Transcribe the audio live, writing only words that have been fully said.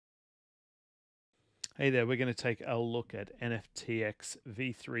Hey there, we're going to take a look at NFTX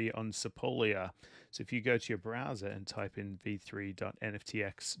V3 on Sepolia. So if you go to your browser and type in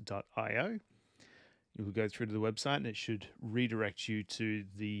v3.nftx.io, you will go through to the website and it should redirect you to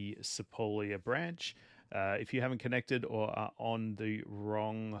the Sepolia branch. If you haven't connected or are on the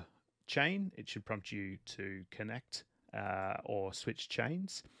wrong chain, it should prompt you to connect or switch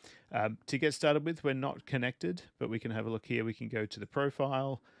chains. To get started with, we're not connected, but we can have a look here. We can go to the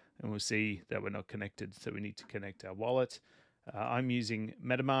profile and we'll see that we're not connected, so we need to connect our wallet. I'm using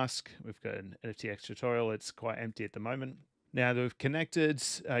MetaMask. We've got an NFTX tutorial. It's quite empty at the moment. Now that we've connected,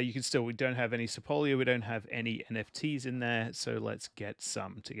 we don't have any Sepolia, we don't have any NFTs in there, so let's get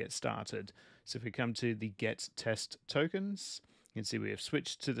some to get started. So if we come to the Get Test Tokens, you can see we have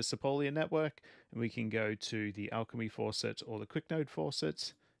switched to the Sepolia network, and we can go to the Alchemy faucet or the QuickNode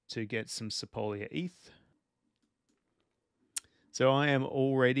faucet to get some Sepolia ETH. So I am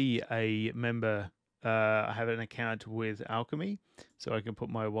already a member. I have an account with Alchemy, so I can put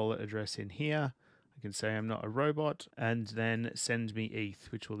my wallet address in here. I can say I'm not a robot and then send me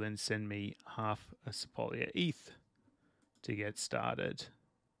ETH, which will then send me half a Sepolia ETH to get started.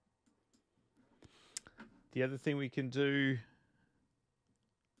 The other thing we can do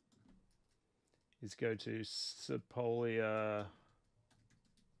is go to Sepolia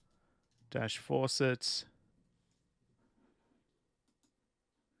faucets.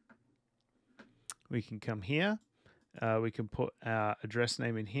 We can come here. We can put our address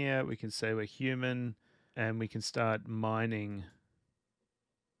name in here. We can say we're human, and we can start mining.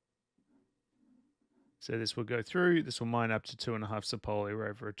 So this will go through. This will mine up to 2.5 Sepolia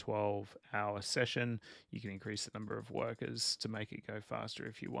over a 12-hour session. You can increase the number of workers to make it go faster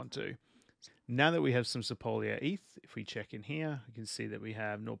if you want to. Now that we have some Sepolia ETH, if we check in here, we can see that we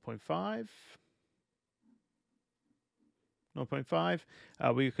have 0.5. 0.5.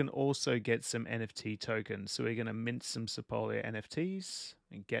 We can also get some NFT tokens. So we're going to mint some Sepolia NFTs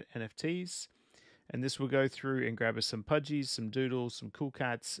and get NFTs. And this will go through and grab us some Pudgies, some Doodles, some Cool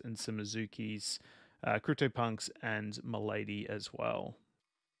Cats, and some Azukis, CryptoPunks, and Milady as well.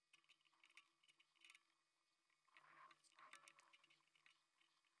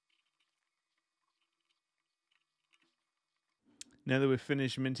 Now that we've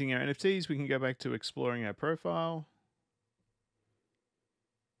finished minting our NFTs, we can go back to exploring our profile.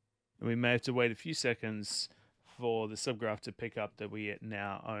 And we may have to wait a few seconds for the subgraph to pick up that we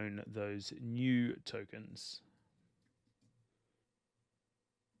now own those new tokens.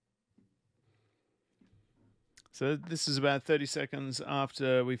 So this is about 30 seconds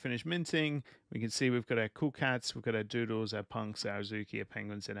after we finish minting. We can see we've got our Cool Cats, we've got our Doodles, our Punks, our Azuki, our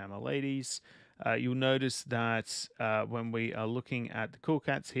Penguins, and our Miladies. You'll notice that when we are looking at the Cool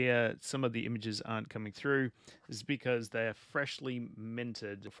Cats here, some of the images aren't coming through. This is because they're freshly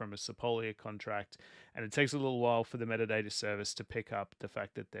minted from a Sepolia contract, and it takes a little while for the metadata service to pick up the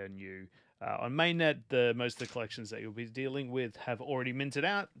fact that they're new. On mainnet, most of the collections that you'll be dealing with have already minted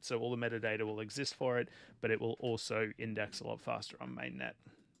out, so all the metadata will exist for it, but it will also index a lot faster on mainnet.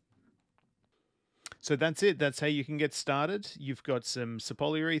 So that's it. That's how you can get started. You've got some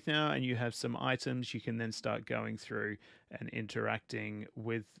Sepolia ETH now, and you have some items. You can then start going through and interacting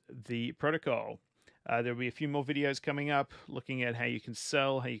with the protocol. There'll be a few more videos coming up looking at how you can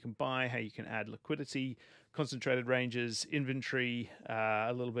sell, how you can buy, how you can add liquidity, concentrated ranges, inventory,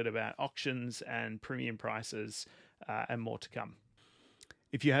 a little bit about auctions and premium prices, and more to come.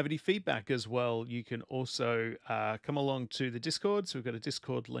 If you have any feedback as well, you can also come along to the Discord. So we've got a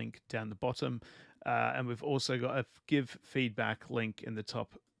Discord link down the bottom. And we've also got a give feedback link in the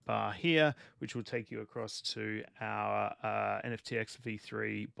top bar here, which will take you across to our NFTX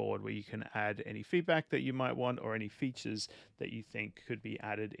V3 board where you can add any feedback that you might want or any features that you think could be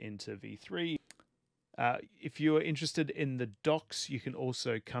added into V3. If you're interested in the docs, you can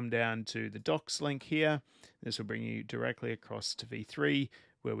also come down to the docs link here. This will bring you directly across to V3,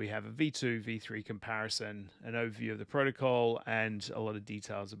 where we have a V2, V3 comparison, an overview of the protocol, and a lot of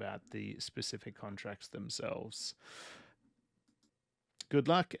details about the specific contracts themselves. Good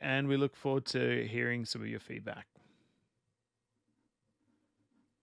luck, and we look forward to hearing some of your feedback.